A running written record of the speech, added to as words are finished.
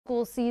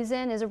School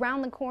season is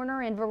around the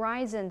corner, and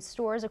Verizon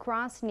stores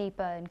across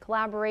NEPA, in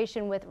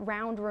collaboration with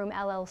Round Room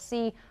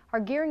LLC, are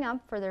gearing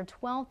up for their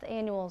 12th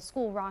annual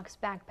School Rocks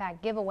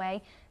backpack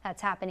giveaway. That's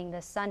happening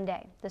this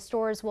Sunday. The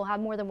stores will have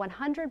more than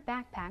 100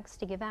 backpacks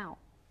to give out.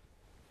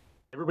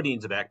 Everybody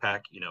needs a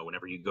backpack,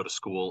 whenever you go to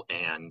school,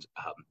 and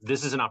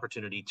this is an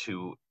opportunity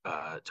to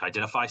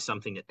identify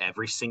something that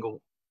every single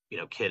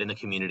kid in the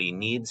community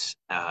needs,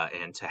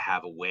 and to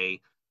have a way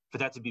for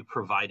that to be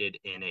provided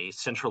in a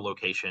central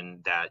location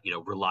that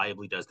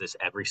reliably does this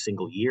every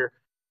single year.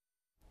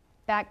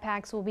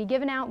 Backpacks will be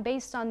given out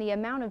based on the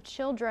amount of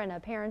children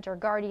a parent or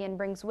guardian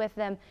brings with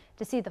them.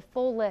 To see the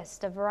full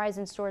list of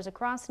Verizon stores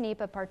across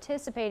NEPA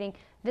participating,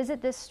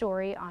 visit this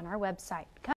story on our website.